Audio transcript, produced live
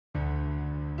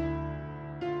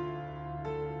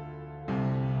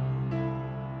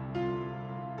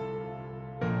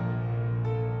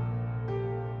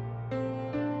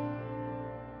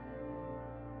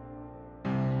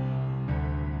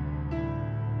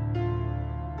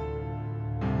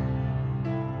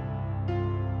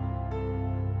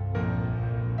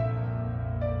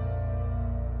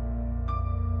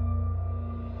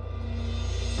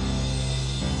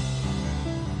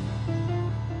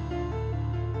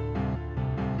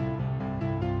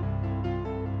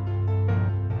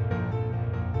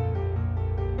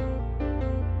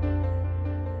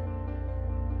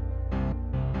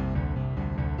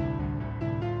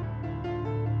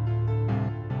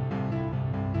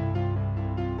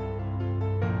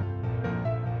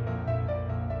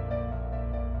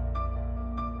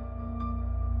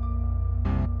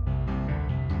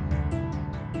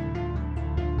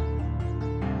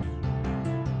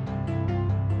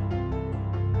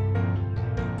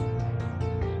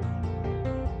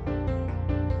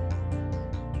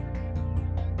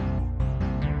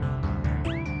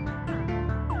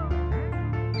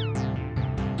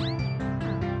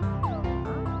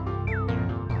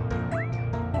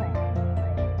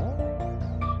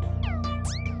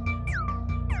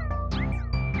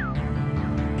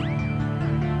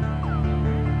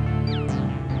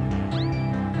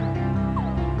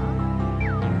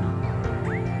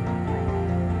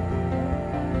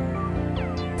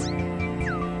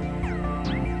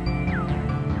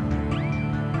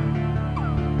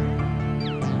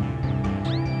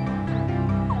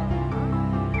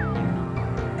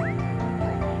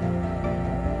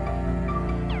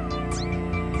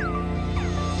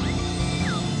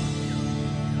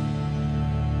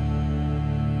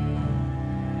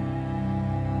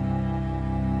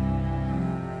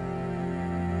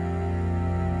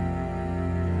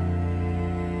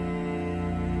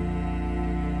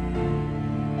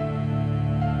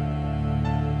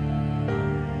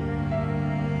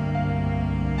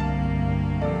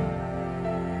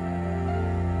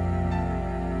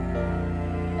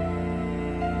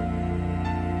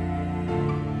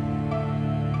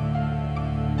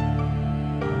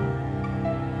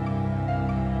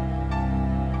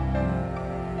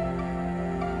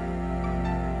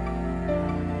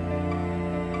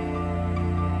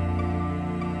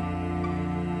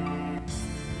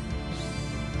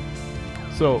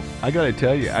So I gotta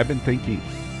tell you, I've been thinking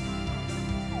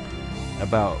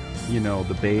about,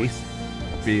 the base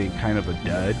being kind of a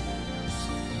dud.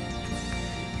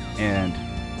 And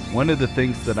one of the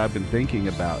things that I've been thinking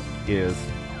about is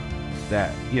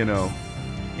that, in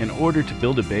order to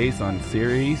build a base on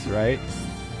Ceres, right?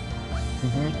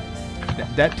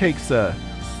 That takes that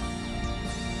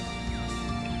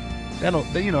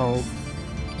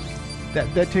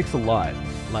takes a lot.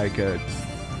 Like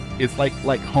it's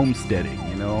like homesteading,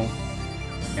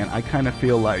 And I kind of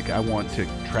feel like I want to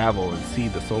travel and see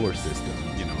the solar system,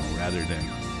 rather than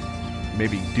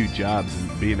maybe do jobs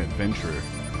and be an adventurer.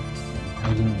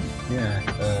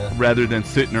 Rather than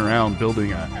sitting around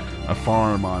building a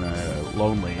farm on a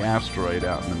lonely asteroid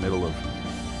out in the middle of,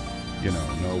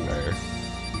 nowhere.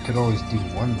 You could always do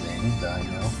one thing that I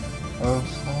know of.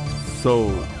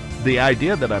 So the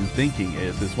idea that I'm thinking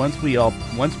is once we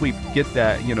get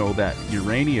that, that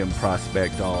uranium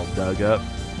prospect all dug up,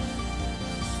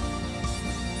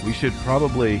 we should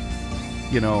probably,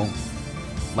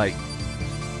 like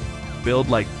build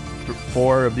like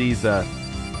 4 of these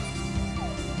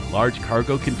large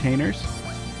cargo containers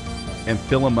and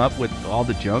fill them up with all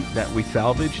the junk that we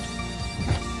salvaged.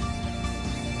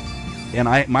 And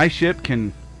my ship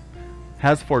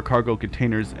has 4 cargo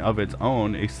containers of its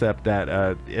own, except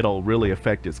that it'll really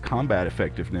affect its combat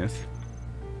effectiveness.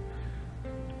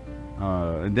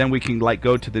 And then we can like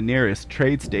go to the nearest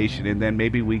trade station, and then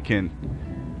maybe we can,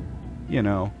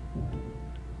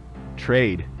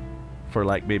 trade for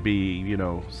like maybe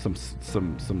some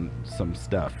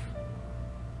stuff.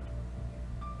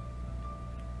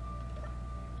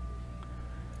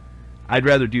 I'd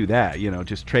rather do that,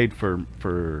 just trade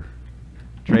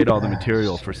trade all the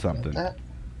material for something. I'd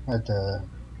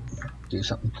do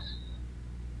something.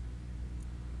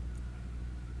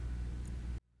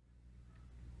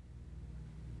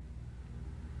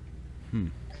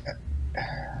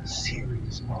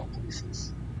 Series of all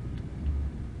places.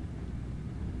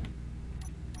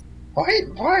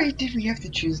 Why did we have to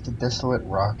choose the desolate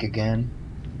rock again?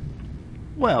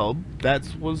 Well, that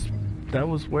was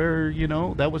where,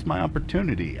 that was my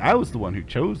opportunity. I was the one who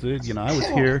chose it. I was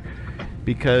here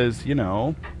because,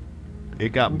 it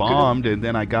got bombed, and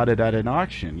then I got it at an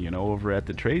auction, over at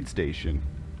the trade station.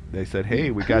 They said, hey,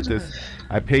 we got this.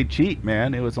 I paid cheap,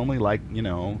 man. It was only like,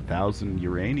 1,000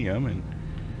 uranium, and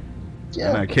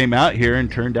I came out here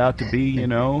and turned out to be, I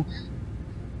mean.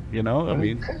 You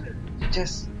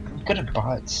could have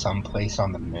bought someplace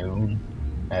on the moon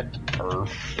at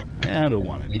Earth. I don't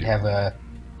want to. You'd have a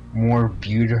more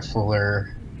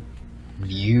beautifuler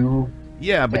view.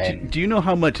 Yeah, but do you know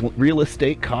how much real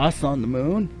estate costs on the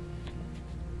moon?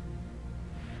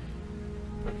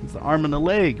 It's an arm and a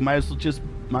leg. Might as well just.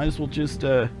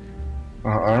 Well,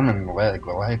 arm and a leg.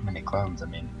 Well, I have many clones. I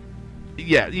mean.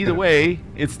 Yeah. Either way,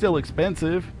 it's still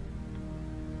expensive.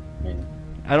 I mean,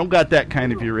 I don't got that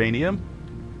kind of uranium.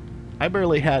 I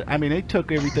barely had. I mean, they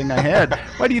took everything I had.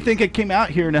 Why do you think I came out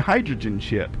here in a hydrogen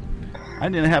ship? I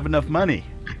didn't have enough money.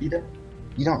 You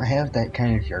don't have that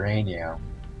kind of uranium.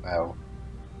 Well.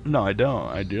 No, I don't.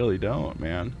 I really don't,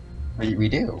 man. We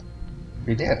do.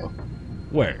 We do.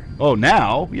 Where? Oh,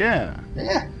 now? Yeah.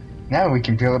 Yeah. Now we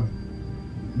can build.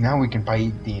 Now we can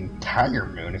buy the entire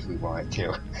moon if we want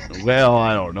to. Well,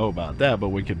 I don't know about that, but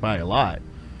we could buy a lot.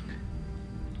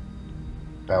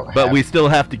 But we still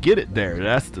have to get it there.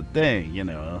 That's the thing, And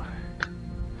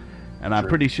I'm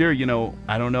pretty sure,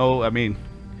 I don't know. I mean,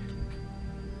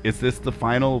 is this the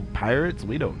final pirates?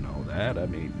 We don't know that. I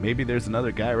mean, maybe there's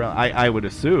another guy around. I would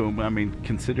assume. I mean,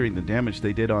 considering the damage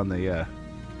they did on the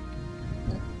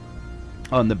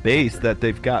base, that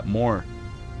they've got more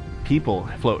people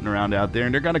floating around out there,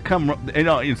 and they're gonna come.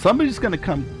 Somebody's gonna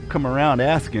come around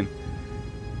asking,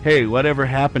 "Hey, whatever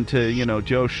happened to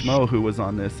Joe Schmo who was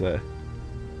on this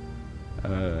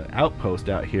outpost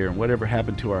out here, and whatever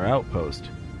happened to our outpost?"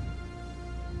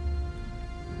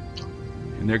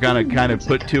 And they're gonna kind of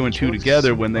put 2 and 2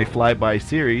 together when they fly by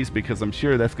Ceres, because I'm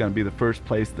sure that's gonna be the first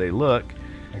place they look.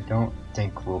 I don't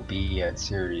think we'll be at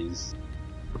Ceres.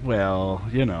 Well,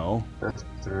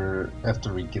 after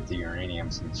we get the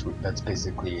uranium, since that's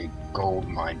basically a gold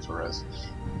mine for us.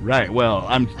 Right. Well,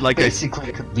 I'm like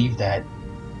basically could leave that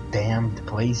damned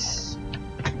place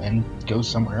and go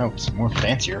somewhere else, more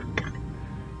fancier.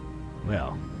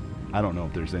 Well, I don't know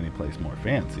if there's any place more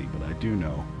fancy, but I do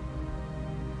know.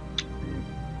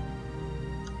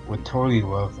 Would totally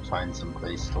love to find some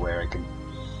place to where I could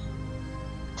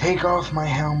take off my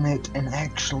helmet and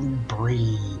actually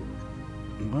breathe.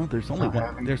 Well, there's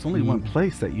only one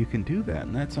place that you can do that,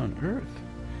 and that's on Earth.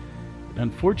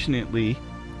 Unfortunately,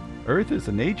 Earth is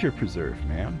a nature preserve,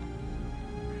 man.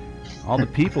 All the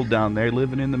people down there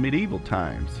living in the medieval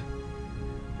times.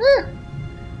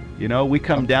 You know, we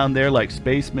come down there like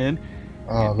spacemen,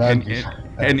 Oh, that'd be fun.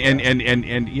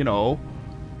 and you know,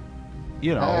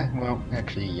 Well,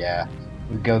 actually, yeah.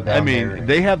 We go I down there mean,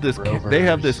 they in have this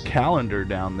rovers. calendar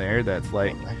down there that's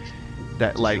like Well, actually,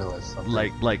 that just realized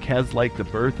something. like has like the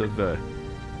birth of the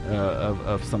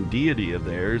of some deity of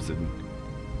theirs, and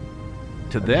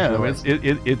to I just them realized.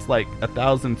 it's like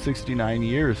 1,069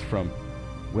 years from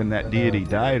when that deity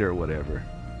died or whatever.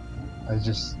 I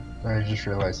just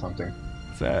realized something.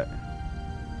 What's that?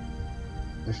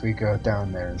 If we go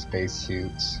down there in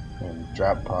spacesuits and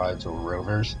drop pods or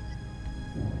rovers,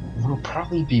 we'll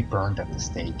probably be burned at the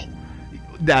stake.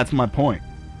 That's my point,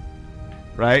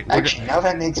 right? Actually, now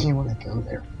that makes me want to go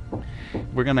there.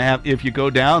 We're gonna have, if you go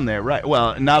down there, right?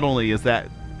 Well, not only is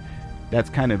that's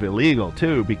kind of illegal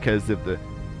too, because if the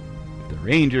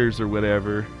rangers or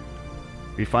whatever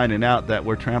be finding out that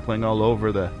we're trampling all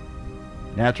over the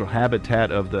natural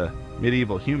habitat of the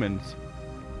medieval humans,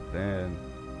 then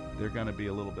they're gonna be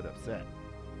a little bit upset.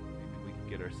 Maybe we could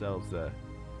get ourselves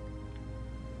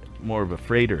more of a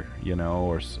freighter, you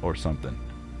know, or something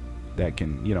that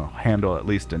can, you know, handle at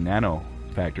least a nano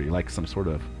factory, like some sort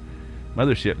of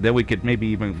mothership. Then we could maybe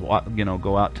even, you know,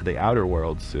 go out to the outer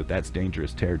worlds. That's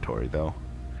dangerous territory, though.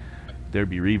 There'd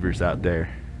be reavers out there.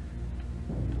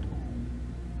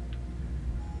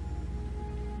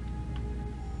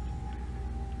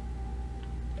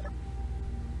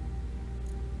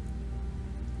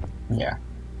 Yeah.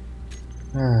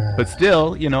 But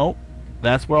still, you know,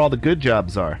 that's where all the good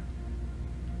jobs are.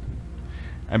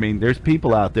 I mean, there's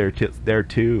people out there there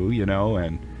too, you know,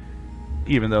 and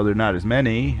even though they're not as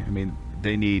many, I mean,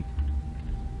 they need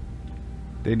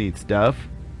stuff.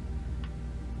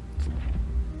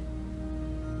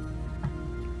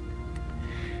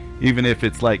 Even if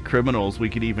it's like criminals, we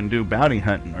could even do bounty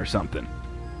hunting or something.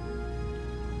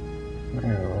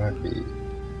 Oh,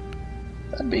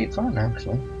 that'd be fun,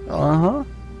 actually. Uh-huh.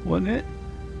 Wouldn't it?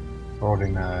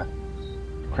 Holding a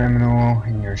criminal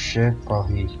in your ship while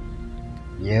he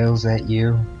yells at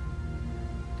you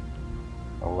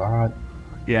a lot.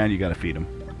 Yeah, and you gotta feed him.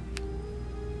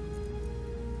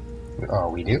 Oh,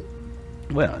 we do?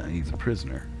 Well, he's a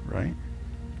prisoner, right?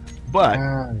 But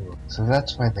Oh, so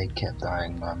that's why they kept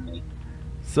dying on me.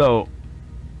 so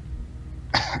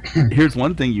here's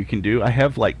one thing you can do. I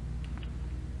have like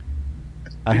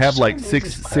I got like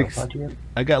 60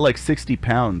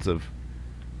 pounds of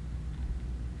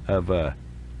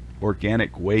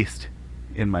organic waste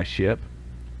in my ship,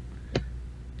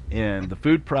 and the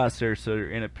food processor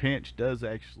in a pinch does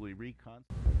actually recon.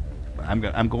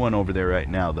 I'm going over there right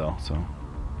now though, so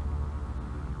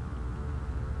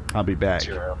I'll be back.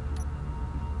 Sure.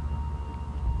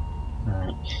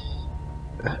 Alright.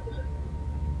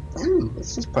 Ooh,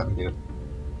 what's this button do?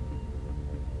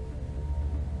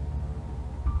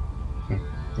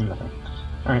 Nothing.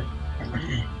 Alright.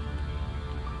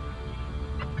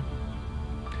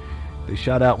 They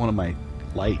shot out one of my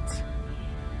lights.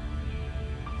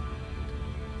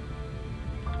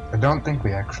 I don't think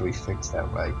we actually fixed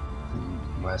that light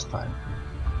last time.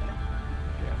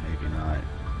 Yeah, maybe not.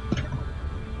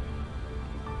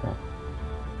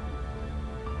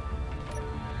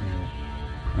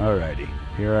 Alrighty,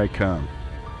 here I come.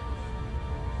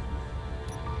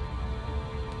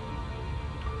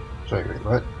 Sorry, wait,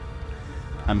 what?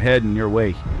 I'm heading your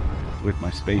way with my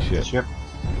spaceship. Ship?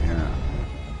 Yeah.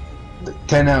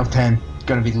 10 out of 10. It's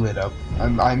gonna be lit up.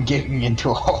 I'm getting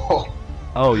into a hole.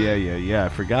 Oh yeah. I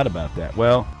forgot about that.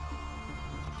 Well,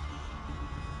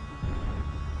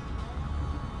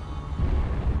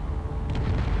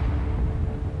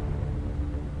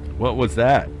 what was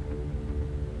that?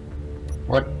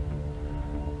 What?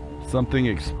 Something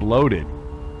exploded.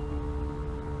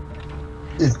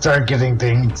 It's targeting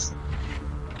things.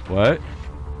 What?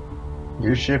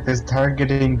 Your ship is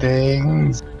targeting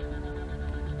things.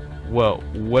 Well,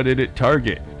 what did it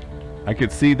target? I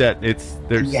could see that there's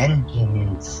The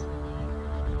engines.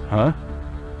 Huh?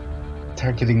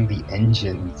 Targeting the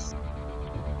engines.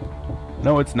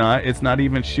 No, it's not. It's not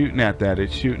even shooting at that.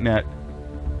 It's shooting at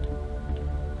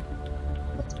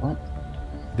What?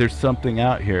 There's something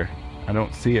out here. I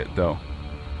don't see it though.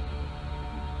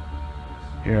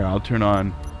 Here, I'll turn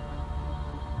on.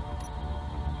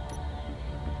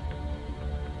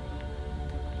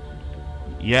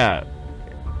 Yeah,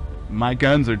 my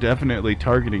guns are definitely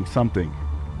targeting something.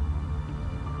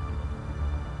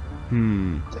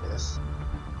 This.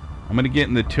 I'm gonna get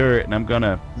in the turret and I'm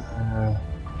gonna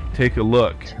take a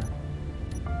look.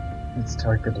 It's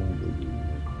targeting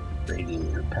the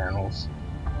radiator panels.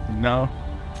 No.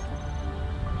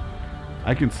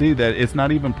 I can see that it's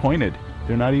not even pointed.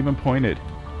 They're not even pointed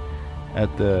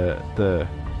at the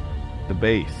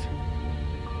base.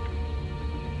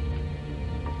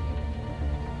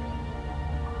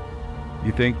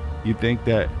 You think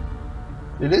that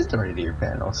It is the radiator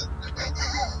panels.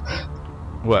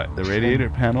 what, the radiator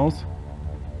panels?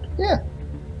 Yeah.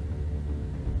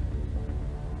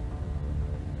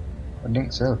 I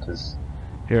think so, because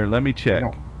Here, let me I check.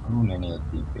 don't own any of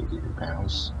the radiator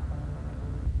panels.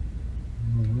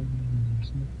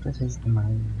 This is the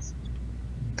mines.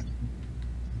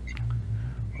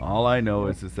 All I know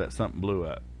is that something blew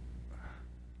up.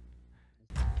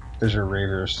 There's a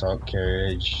raider assault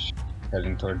carriage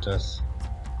heading towards us.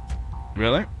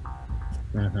 Really?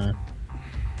 Mm-hmm.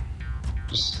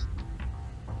 Just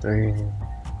three.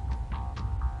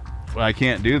 Well, I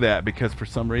can't do that because for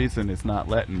some reason it's not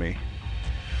letting me.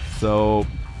 So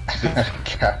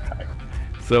God.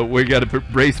 so we got to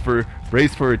brace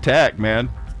for attack, man.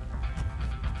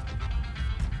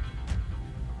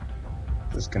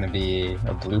 Is this gonna be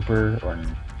a blooper or?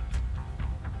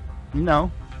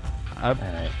 No. I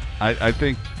Alright.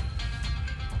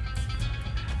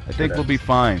 I think we'll be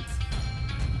fine.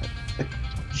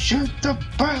 Shoot the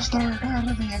bastard out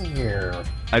of the air!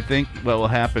 I think what will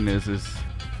happen is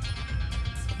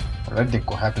What I think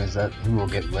will happen is that he will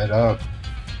get lit up.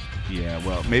 yeah,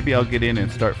 well, maybe I'll get in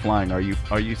and start flying. Are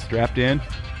you strapped in?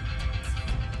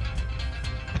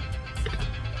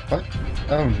 What?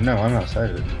 Oh no, I'm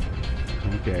outside of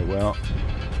it. Okay, well,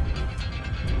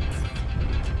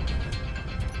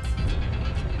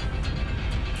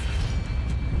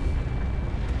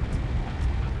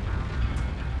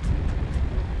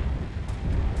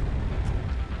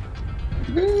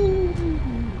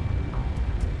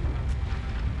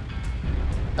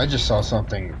 I just saw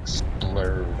something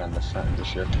explode on the front of the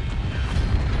ship.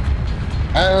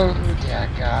 Oh dear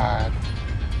God!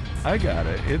 I got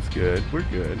it. It's good. We're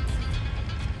good.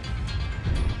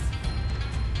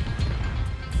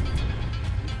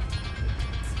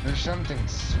 There's something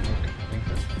smoking. I think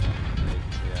that's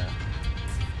yeah.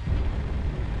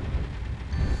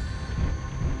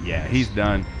 Yeah, he's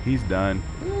done. He's done.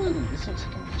 Ooh, this looks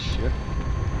like a nice ship.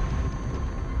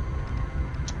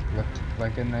 Looked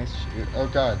like a nice ship. Oh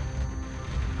God!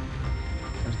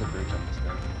 Where's the bridge on this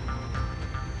thing?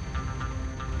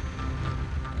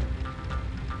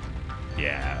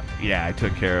 Yeah, I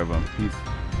took care of him. He's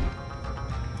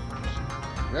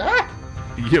Ah!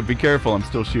 yeah. Be careful. I'm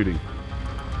still shooting.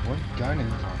 What gun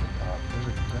is on the top? There's a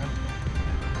gun.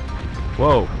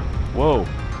 Whoa, whoa.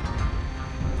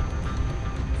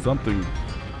 Something.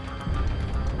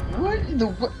 What in the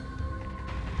what?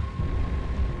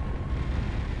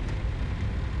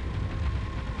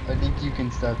 I think you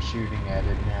can stop shooting at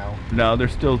it now. No,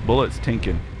 there's still bullets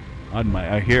tinking on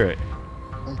my. I hear it.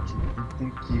 I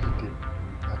think you can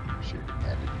stop shooting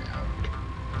at it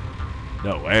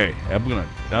now. No way. I'm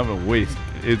gonna waste.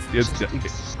 It's Just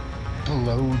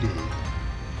exploded.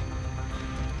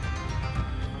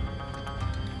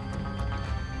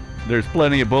 there's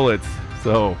plenty of bullets.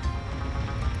 So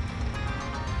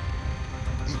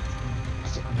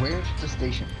Where's the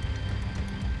station?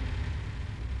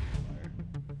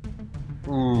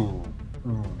 Ooh.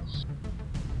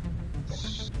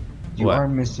 You What? are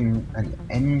missing an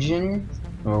engine.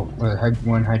 Well,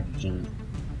 one hydrogen,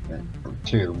 or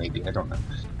two maybe. I don't know.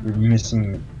 You're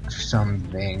missing some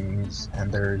things,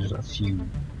 and there's a few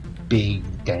big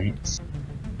dents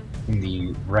in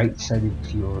the right side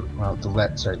of your, well, the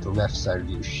left side of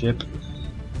your ship.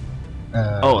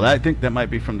 I think that might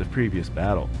be from the previous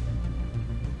battle.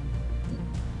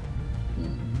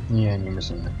 Yeah, and you're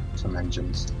missing some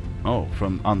engines. Oh,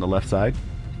 from on the left side.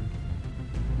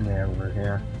 Yeah, over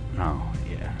here. Oh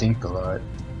yeah. Think a lot.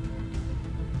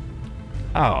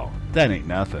 Oh, that ain't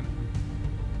nothing.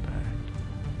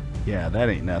 Yeah, that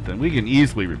ain't nothing. We can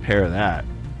easily repair that.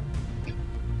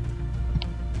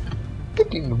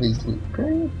 Thinking of easily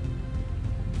repairing.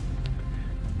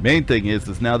 Main thing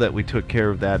is now that we took care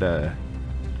of that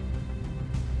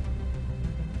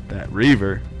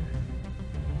reaver,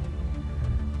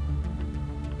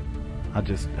 I'll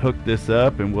just hook this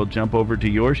up and we'll jump over to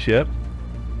your ship.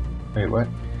 Wait, what?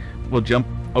 We'll jump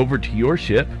over to your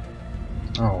ship.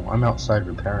 Oh, I'm outside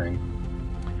repairing.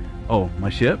 Oh, my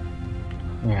ship?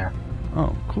 Yeah,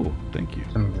 Oh, cool. Thank you.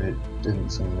 some of it didn't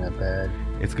seem that bad.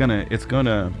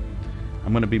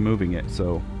 I'm gonna be moving it,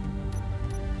 so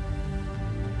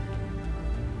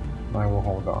I will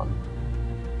hold on.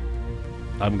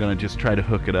 I'm gonna just try to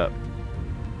hook it up.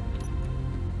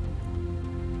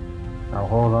 I'll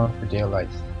hold on for dear life.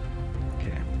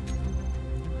 Okay.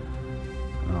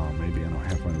 Oh, maybe I don't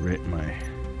have my.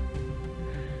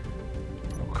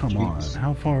 Oh, come on.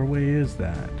 How far away is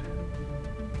that?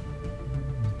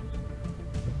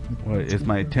 What, is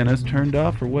my antennas turned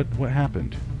off or what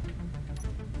happened?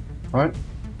 What?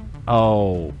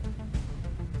 Oh.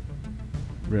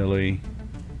 Really?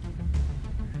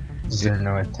 Is there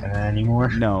no antenna anymore?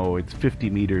 No, it's 50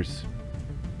 meters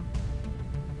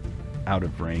out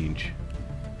of range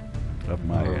of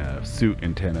my suit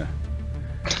antenna.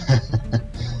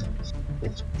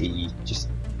 50, just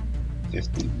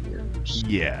 50 years.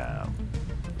 Yeah.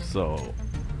 So,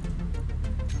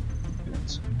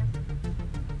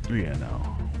 yeah,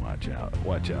 no. Watch out.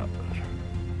 Watch out.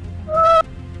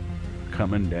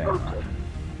 Coming down.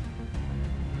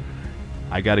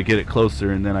 I got to get it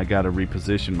closer and then I got to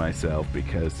reposition myself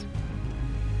because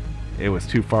it was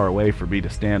too far away for me to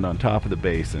stand on top of the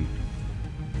basin.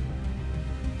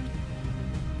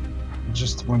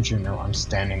 Just want you to know I'm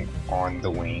standing on the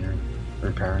wing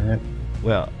repairing it.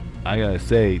 Well, I gotta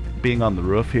say, being on the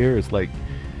roof here is like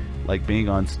being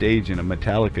on stage in a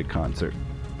Metallica concert.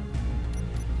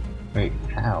 Wait,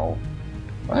 how?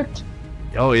 What?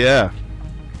 Oh yeah.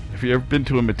 If you ever been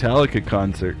to a Metallica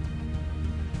concert,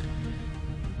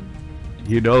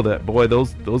 you know that, boy,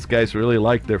 those guys really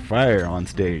like their fire on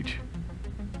stage.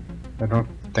 I don't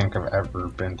think I've ever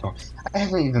been to. I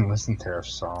haven't even listened to their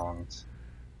songs.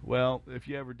 Well, if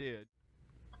you ever did.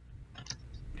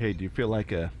 Hey, do you feel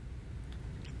like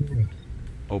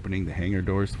opening the hangar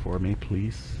doors for me,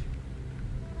 please?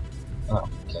 Oh,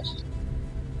 yes.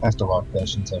 I have to lock that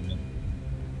since I'm in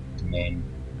the main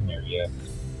area.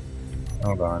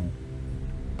 Hold on.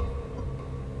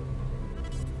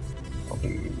 I'll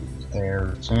be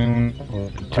there soon.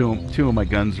 Two of my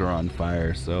guns are on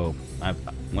fire, so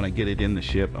when I get it in the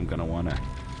ship, I'm gonna wanna.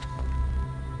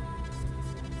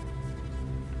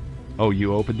 Oh,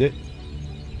 you opened it?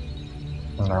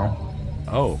 No.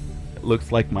 Oh, it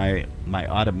looks like my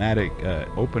automatic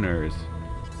opener is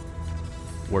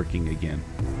working again.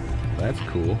 That's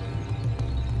cool.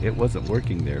 It wasn't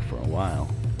working there for a while.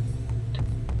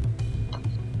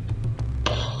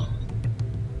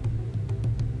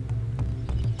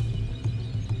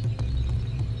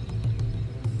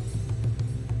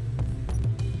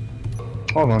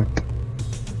 Hold on.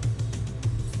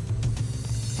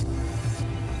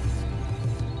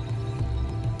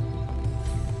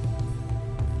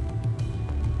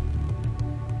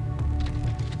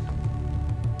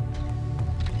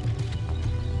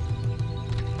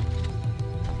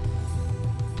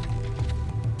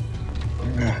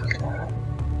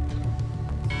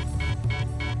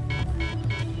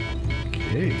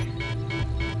 Okay.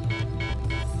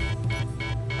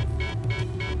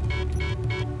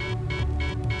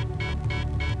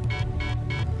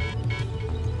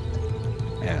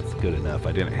 That's good enough.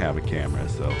 I didn't have a camera,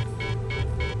 so.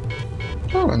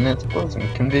 Oh, and it's closing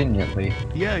conveniently.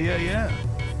 Yeah. It's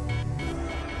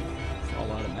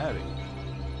all automatic.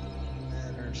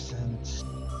 Matter since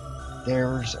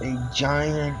there's a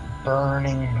giant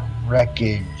burning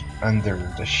wreckage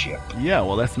under the ship. Yeah,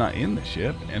 well, that's not in the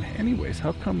ship. And anyways,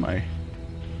 how come it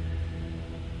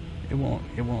won't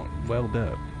weld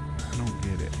up? I don't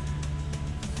get it.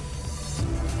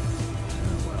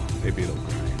 Oh well, maybe it'll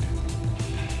grind.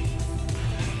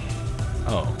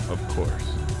 Oh, of course.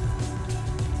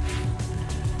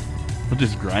 We'll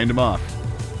just grind them off.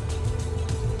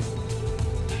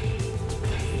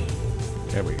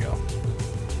 There we go.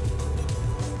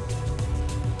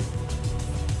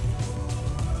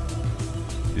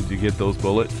 Did you get those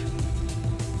bullets?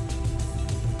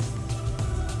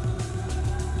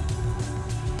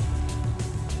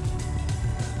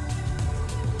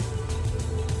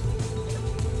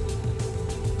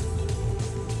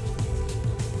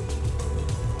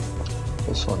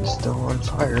 This one's still on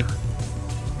fire.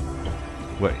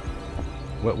 Wait,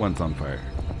 what one's on fire?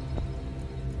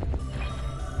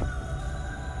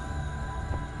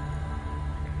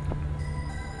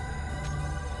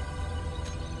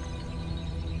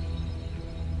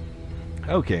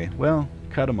 Okay, well,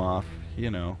 cut them off.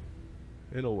 You know,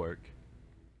 it'll work.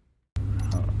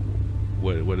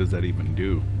 What does that even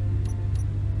do?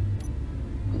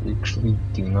 I actually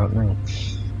do not know.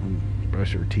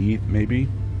 Brush your teeth, maybe?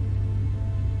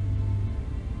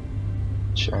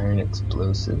 Giant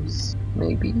explosives,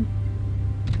 maybe.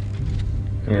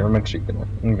 Here, I'm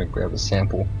gonna grab a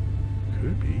sample.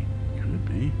 Could be.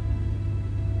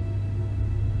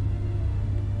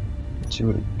 See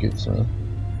what it gives me.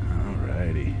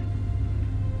 Alrighty.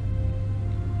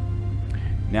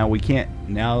 Now we can't.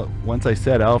 Now, once I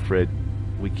said Alfred,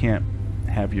 we can't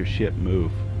have your ship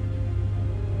move.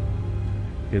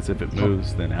 Because if it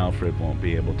moves, then Alfred won't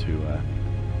be able to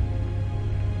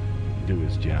do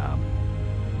his job.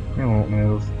 I won't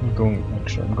move. I'm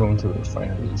going to the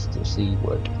refineries to see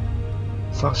what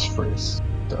phosphorus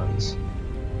does.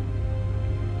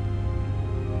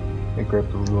 I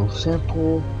grabbed a little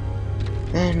sample,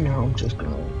 and now I'm just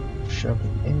gonna shove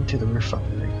it into the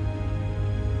refinery.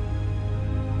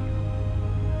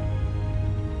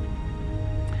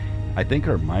 I think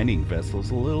our mining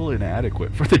vessel's a little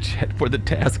inadequate for the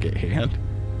task at hand.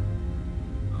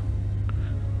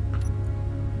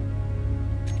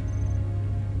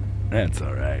 That's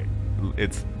all right.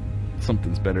 It's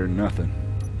something's better than nothing.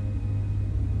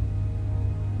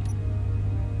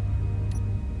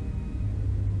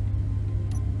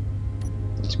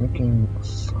 It's making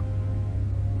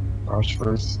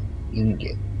phosphorus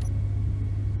ingot.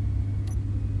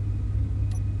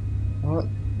 What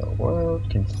the world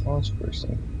can phosphorus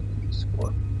ingot be used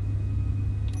for?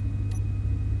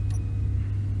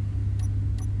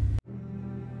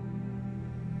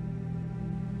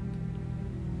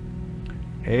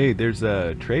 Hey, there's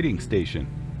a trading station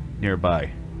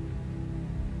nearby.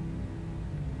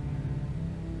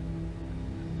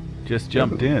 Just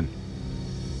jumped in.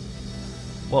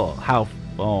 Well, how?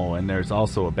 Oh, and there's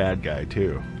also a bad guy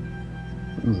too.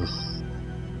 Oof.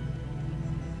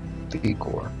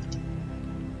 Decor.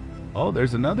 Oh,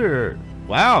 there's another.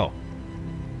 Wow.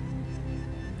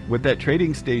 With that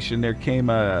trading station, there came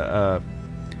a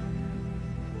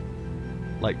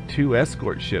like 2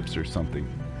 escort ships or something.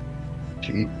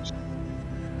 Jeez.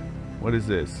 What is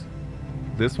this?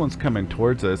 This one's coming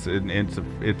towards us, and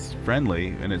it's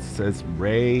friendly, and it says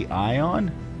Ray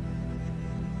Ion.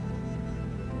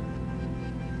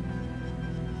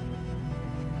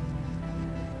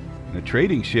 The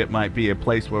trading ship might be a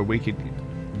place where we could.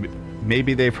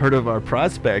 Maybe they've heard of our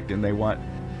prospect and they want.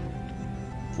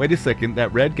 Wait a second,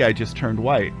 that red guy just turned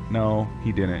white. No,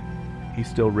 he didn't. He's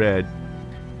still red,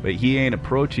 but he ain't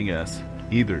approaching us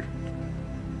either.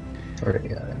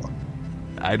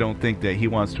 I don't think that he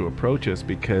wants to approach us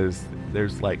because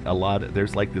there's like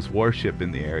there's like this warship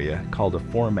in the area called a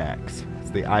Formax.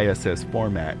 It's the ISS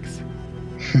Formax.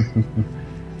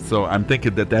 So I'm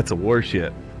thinking that that's a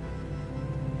warship.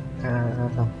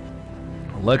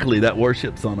 Luckily that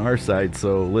warship's on our side,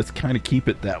 so let's kind of keep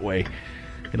it that way.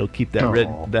 It'll keep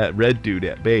that red dude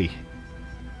at bay.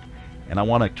 And I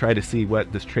want to try to see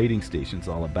what this trading station's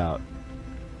all about.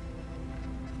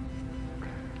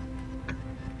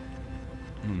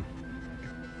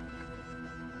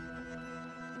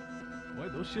 Boy,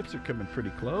 those ships are coming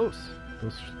pretty close.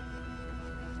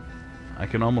 I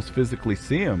can almost physically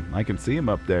see them. I can see them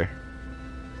up there.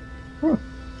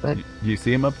 You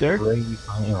see him up there? Ray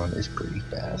Ion is pretty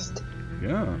fast.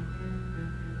 Yeah.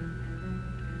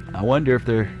 I wonder if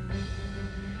they're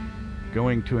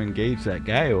going to engage that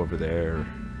guy over there.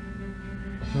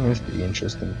 This would be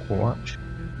interesting to watch.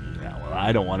 Yeah, well,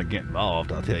 I don't want to get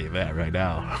involved, I'll tell you that right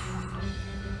now.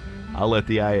 I'll let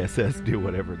the ISS do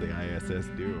whatever the ISS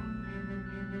do.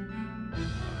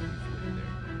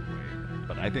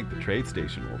 But I think the trade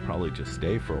station will probably just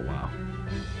stay for a while.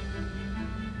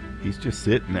 He's just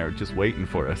sitting there, just waiting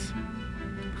for us.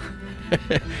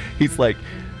 He's like,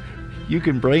 "You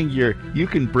can bring your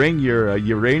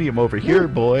uranium over here,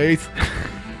 boys.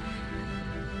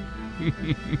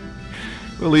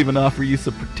 We'll even offer you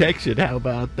some protection. How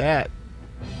about that?"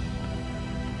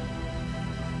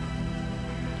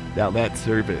 Now that's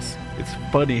service. It's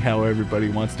funny how everybody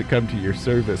wants to come to your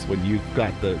service when you've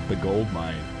got the gold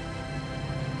mine.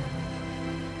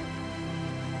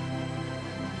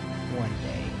 One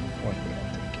day I'm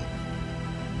thinking.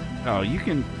 Oh, you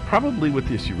can probably, with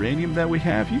this uranium that we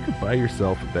have, you could buy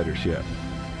yourself a better ship.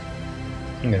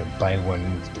 I'm gonna buy one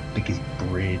with the biggest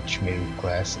bridge made of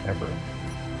glass ever.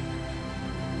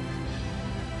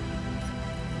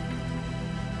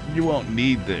 You won't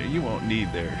need their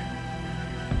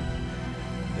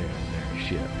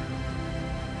ship.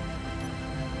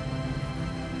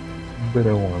 But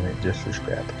I want it just for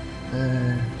scrap.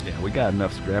 Yeah, we got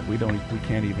enough scrap. We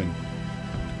can't even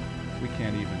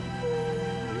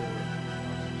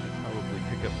probably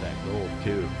pick up that gold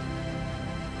too.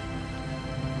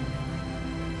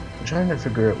 I'm trying to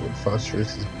figure out what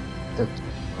phosphorus is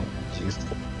used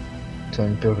for. So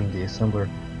I'm building the assembler.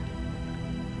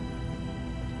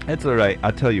 That's alright.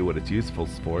 I'll tell you what it's useful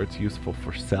for. It's useful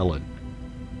for selling.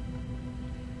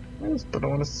 Yes, but I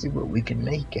want to see what we can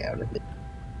make out of it.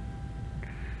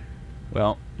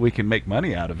 Well, we can make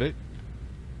money out of it.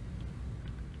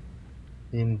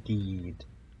 Indeed.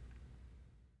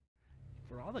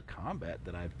 For all the combat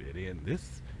that I've been in,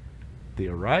 the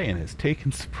Orion has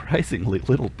taken surprisingly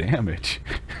little damage.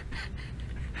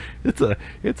 It's a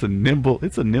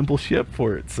nimble ship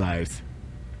for its size.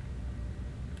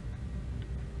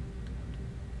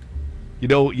 You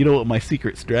know what my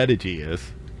secret strategy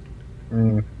is?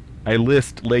 Mm. I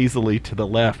list lazily to the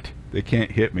left. They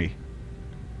can't hit me.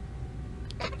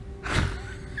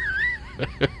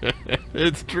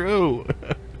 It's true.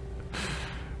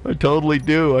 I totally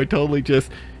do. I totally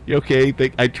just okay.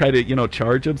 I try to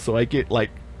charge them so I get like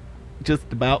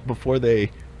just about before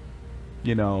they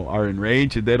are in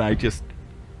range, and then I just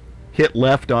hit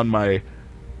left on my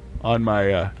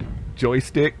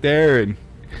joystick there, and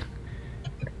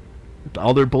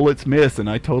all their bullets miss, and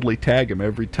I totally tag them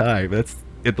every time. That's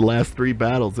at the last 3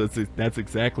 battles. That's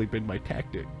exactly been my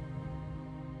tactic.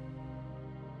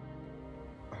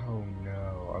 Oh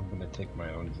no, I'm gonna take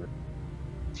my own drink.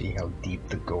 See how deep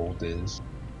the gold is.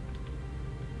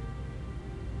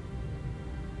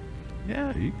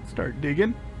 Yeah, you can start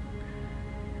digging.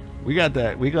 We got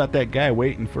that guy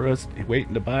waiting for us,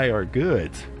 waiting to buy our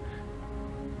goods.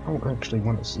 I don't actually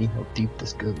want to see how deep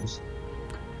this goes.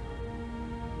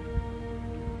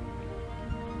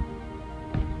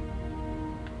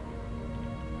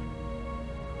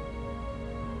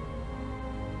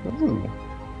 Ooh.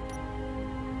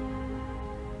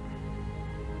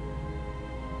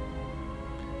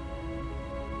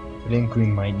 I think we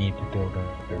might need to build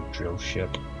another drill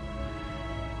ship.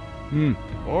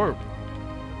 Or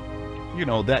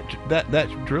that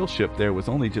drill ship there was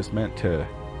only just meant to.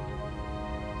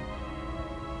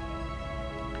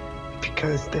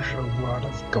 Because there's a lot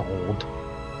of gold.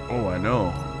 Oh, I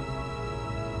know.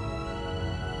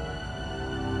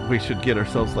 We should get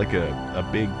ourselves like a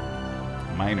big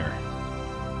miner,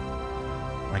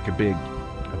 like a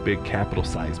big capital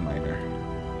size miner.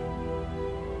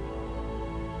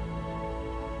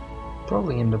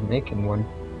 Probably end up making one.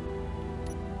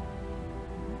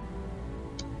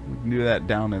 We can do that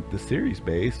down at the Ceres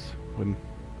base when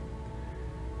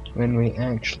we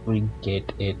actually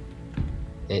get it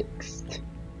fixed.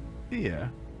 Yeah.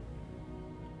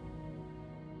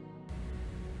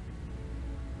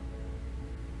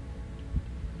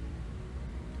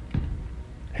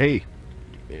 Hey,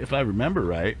 if I remember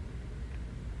right,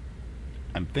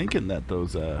 I'm thinking that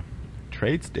those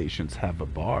trade stations have a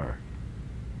bar.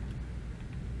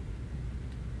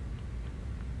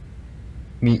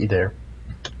 Meet you there.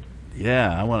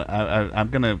 Yeah, I'm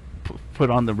gonna put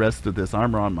on the rest of this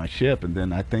armor on my ship, and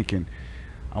then I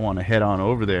want to head on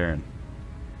over there and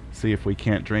see if we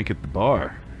can't drink at the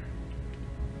bar.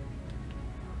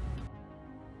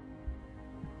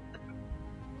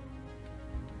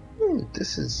 Ooh,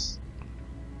 this is.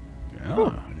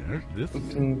 Yeah, this We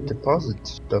can deposit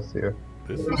stuff here.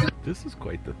 this is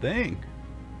quite the thing.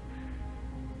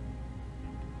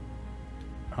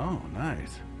 Oh,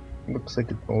 nice. Looks like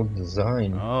an old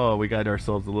design. Oh, we got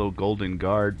ourselves a little golden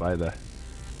guard by the.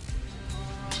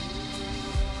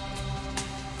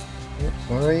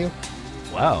 Where are you?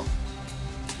 Wow.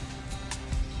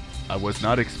 I was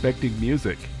not expecting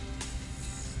music.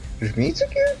 There's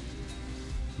music here?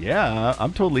 Yeah,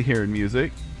 I'm totally hearing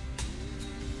music.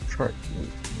 Chart.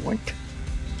 What?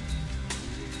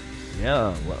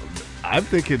 Yeah, well, I'm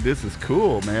thinking this is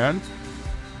cool, man.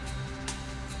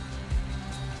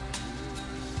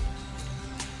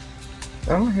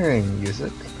 I don't hear any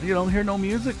music. You don't hear no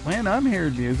music? Man, I'm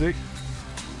hearing music.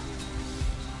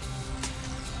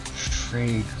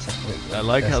 Trade. I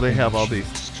like how they have all these.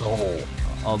 Soul.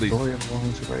 All these. Story of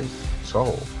Long's Race.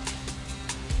 Soul.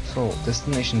 Soul.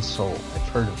 Destination Soul. I've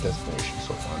heard of Destination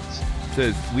Soul once.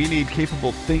 Says we need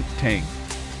capable think tank.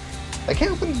 I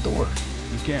can't open the door.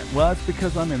 You can't. Well, that's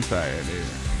because I'm inside.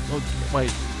 Oh,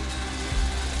 wait.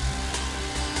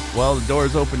 Well, the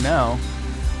door's open now.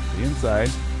 The inside.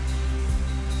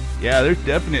 Yeah, there's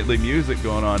definitely music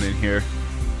going on in here.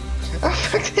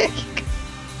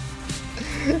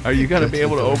 Are you gonna be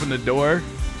able to open the door?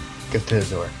 Go to the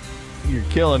door. You're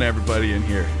killing everybody in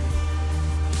here.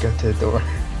 Go to the door.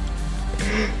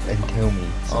 And tell me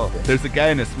Oh, something. there's a guy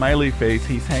in a smiley face.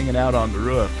 He's hanging out on the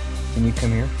roof. Can you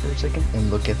come here for a second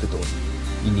and look at the door?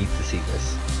 You need to see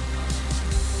this.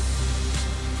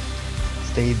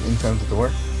 Stay in front of the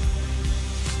door.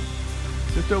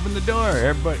 Just open the door.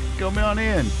 Everybody, come on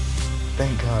in.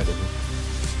 Thank God it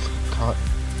was caught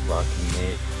rocking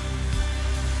it.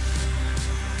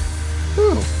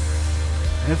 Ooh.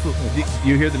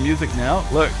 You hear the music now?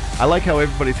 Look, I like how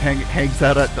everybody's hangs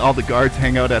out at all the guards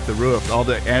hang out at the roof. All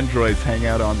the androids hang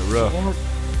out on the roof.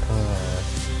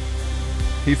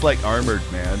 He's like armored,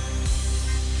 man.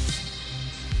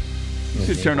 You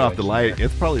should turn off the light.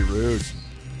 It's probably rude.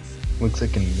 Looks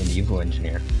like a medieval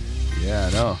engineer. Yeah,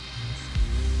 I know.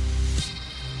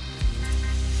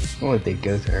 Well, if they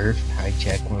go to Earth,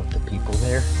 hijack one of the people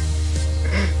there.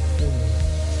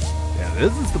 Yeah,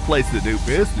 this is the place to do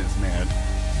business, man.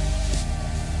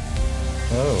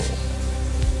 Oh.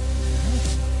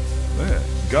 Yeah,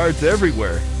 guards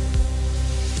everywhere.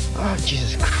 Oh,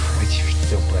 Jesus Christ, you're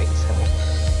still bright as hell.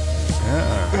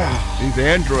 Yeah. These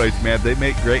androids, man, they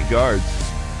make great guards.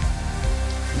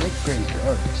 Make great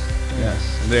guards.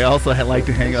 Yes. And they also like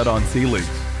to hang out on ceilings.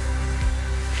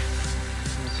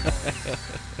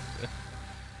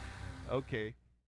 Okay.